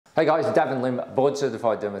Hey guys, Davin Lim, board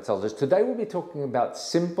certified dermatologist. Today we'll be talking about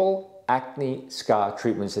simple acne scar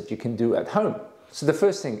treatments that you can do at home. So the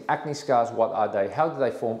first thing, acne scars, what are they? How do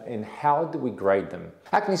they form and how do we grade them?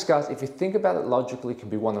 Acne scars, if you think about it logically, can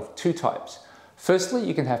be one of two types. Firstly,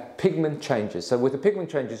 you can have pigment changes. So with the pigment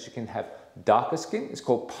changes, you can have darker skin. It's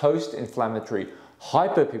called post-inflammatory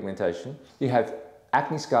hyperpigmentation. You have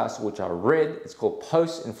acne scars which are red. It's called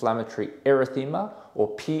post-inflammatory erythema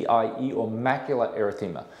or PIE or macular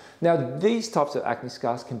erythema. Now these types of acne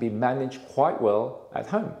scars can be managed quite well at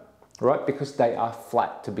home, right? Because they are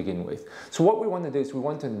flat to begin with. So what we want to do is we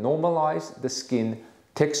want to normalize the skin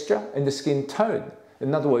texture and the skin tone.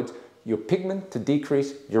 In other words, your pigment to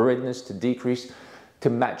decrease, your redness to decrease to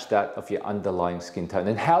match that of your underlying skin tone.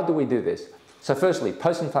 And how do we do this? So firstly,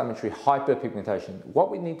 post-inflammatory hyperpigmentation.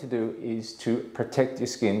 What we need to do is to protect your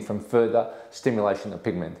skin from further stimulation of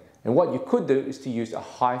pigment. And what you could do is to use a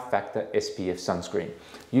high factor SPF sunscreen.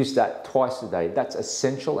 Use that twice a day. That's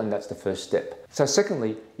essential and that's the first step. So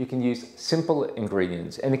secondly, you can use simple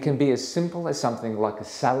ingredients and it can be as simple as something like a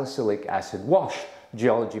salicylic acid wash.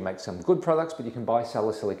 Geology makes some good products, but you can buy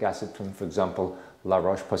salicylic acid from, for example, La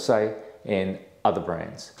Roche-Posay and other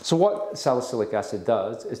brands. So what salicylic acid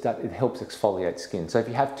does is that it helps exfoliate skin. So if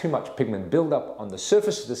you have too much pigment buildup on the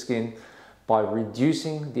surface of the skin, by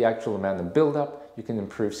reducing the actual amount of buildup, you can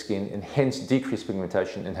improve skin and hence decrease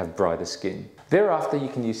pigmentation and have brighter skin. Thereafter, you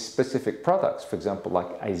can use specific products, for example,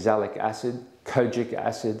 like azelaic acid, kojic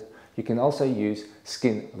acid. You can also use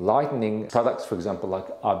skin lightening products, for example, like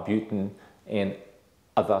arbutin and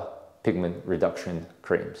other pigment reduction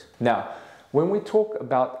creams. Now, when we talk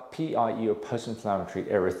about PIE or post-inflammatory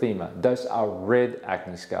erythema, those are red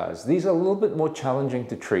acne scars. These are a little bit more challenging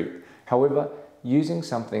to treat. However, using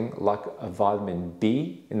something like a vitamin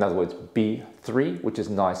B, in other words B3, which is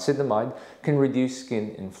niacinamide, can reduce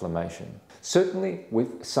skin inflammation. Certainly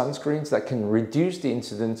with sunscreens that can reduce the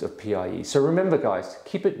incidence of PIE. So remember guys,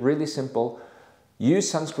 keep it really simple.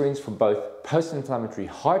 Use sunscreens for both post-inflammatory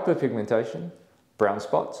hyperpigmentation, brown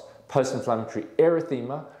spots, post-inflammatory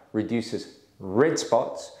erythema, reduces red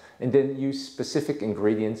spots, and then use specific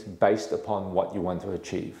ingredients based upon what you want to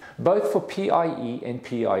achieve. Both for PIE and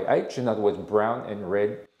PIH, in other words, brown and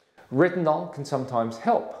red, retinol can sometimes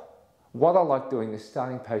help. What I like doing is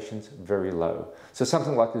starting patients very low. So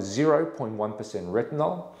something like a 0.1%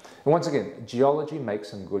 retinol. And once again, Geology makes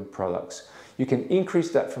some good products. You can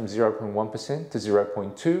increase that from 0.1% to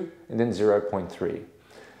 0.2 and then 0.3.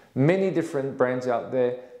 Many different brands out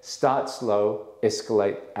there. Start slow,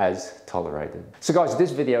 escalate as tolerated. So guys, this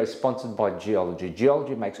video is sponsored by Geology.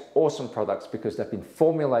 Geology makes awesome products because they've been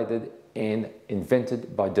formulated and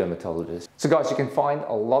invented by dermatologists. So guys, you can find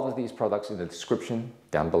a lot of these products in the description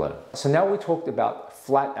down below. So now we talked about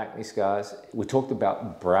flat acne scars, we talked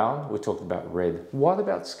about brown, we talked about red. What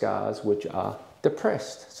about scars which are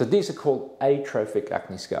depressed? So these are called atrophic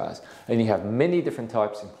acne scars, and you have many different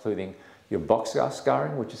types, including your boxcar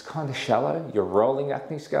scarring, which is kind of shallow, your rolling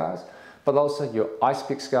acne scars, but also your ice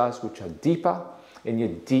pick scars, which are deeper, and your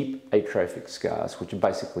deep atrophic scars, which are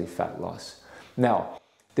basically fat loss. Now,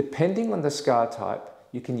 depending on the scar type,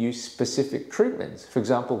 you can use specific treatments. For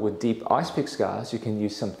example, with deep ice pick scars, you can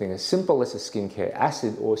use something as simple as a skincare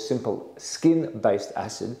acid or simple skin-based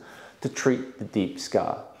acid to treat the deep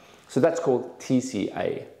scar. So that's called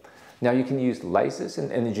TCA. Now you can use lasers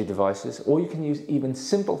and energy devices, or you can use even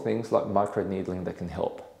simple things like microneedling that can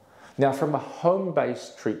help. Now from a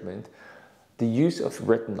home-based treatment, the use of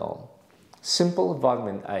retinol, simple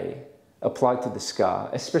vitamin A applied to the scar,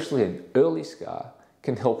 especially an early scar,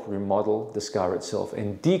 can help remodel the scar itself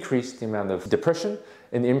and decrease the amount of depression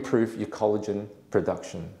and improve your collagen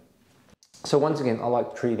production. So once again, I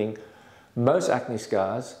like treating most acne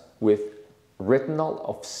scars with retinol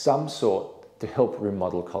of some sort to help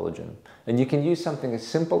remodel collagen. And you can use something as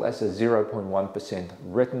simple as a 0.1%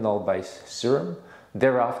 retinol-based serum,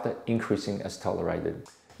 thereafter increasing as tolerated.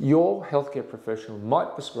 Your healthcare professional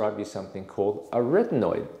might prescribe you something called a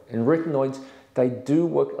retinoid. And retinoids, they do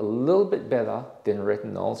work a little bit better than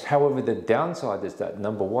retinols. However, the downside is that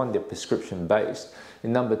number one, they're prescription based.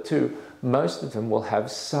 And number two, most of them will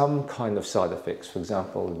have some kind of side effects. For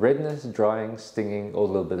example, redness, drying, stinging, or a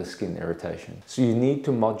little bit of skin irritation. So you need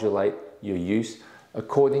to modulate your use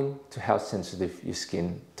according to how sensitive your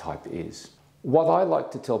skin type is. What I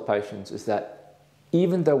like to tell patients is that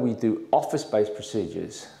even though we do office-based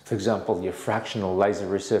procedures, for example, your fractional laser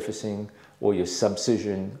resurfacing or your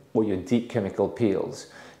subcision or your deep chemical peels,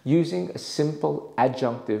 using a simple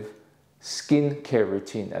adjunctive skin care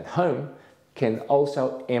routine at home can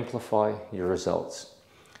also amplify your results.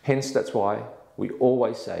 Hence, that's why we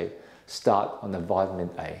always say start on the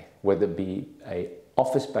vitamin A, whether it be a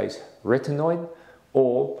office-based retinoid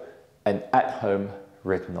or an at-home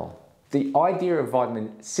retinol. The idea of vitamin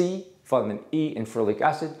C, vitamin E, and ferulic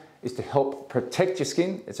acid is to help protect your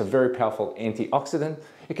skin. It's a very powerful antioxidant.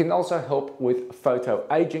 It can also help with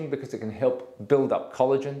photoaging because it can help build up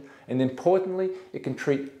collagen. And importantly, it can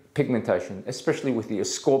treat pigmentation, especially with the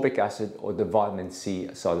ascorbic acid or the vitamin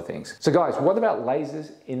C side of things. So guys, what about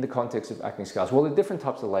lasers in the context of acne scars? Well, there are different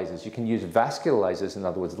types of lasers. You can use vascular lasers, in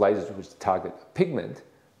other words, lasers which target pigment,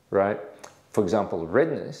 right? For example,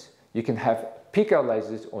 redness. You can have pico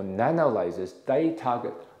lasers or nano lasers. They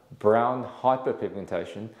target brown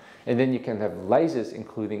hyperpigmentation. And then you can have lasers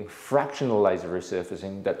including fractional laser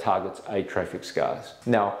resurfacing that targets atrophic scars.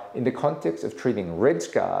 Now, in the context of treating red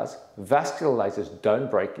scars, vascular lasers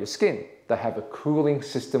don't break your skin. They have a cooling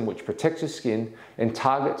system which protects your skin and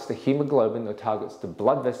targets the hemoglobin or targets the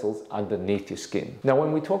blood vessels underneath your skin. Now,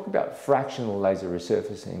 when we talk about fractional laser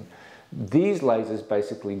resurfacing, these lasers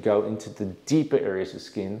basically go into the deeper areas of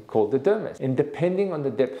skin called the dermis. And depending on the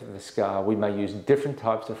depth of the scar, we may use different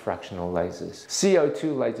types of fractional lasers.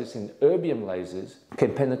 CO2 lasers and erbium lasers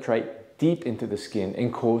can penetrate deep into the skin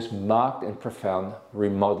and cause marked and profound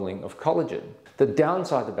remodeling of collagen. The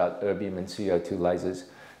downside about erbium and CO2 lasers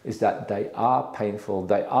is that they are painful.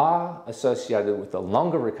 They are associated with a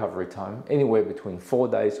longer recovery time, anywhere between 4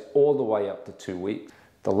 days all the way up to 2 weeks.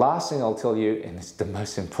 The last thing I'll tell you, and it's the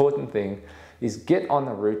most important thing, is get on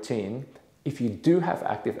a routine. If you do have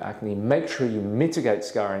active acne, make sure you mitigate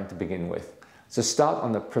scarring to begin with. So start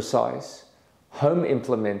on a precise,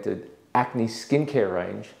 home-implemented acne skincare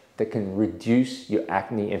range that can reduce your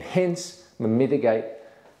acne and hence mitigate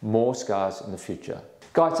more scars in the future.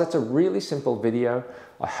 Guys, that's a really simple video.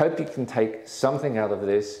 I hope you can take something out of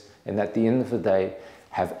this and at the end of the day,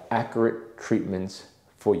 have accurate treatments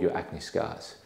for your acne scars.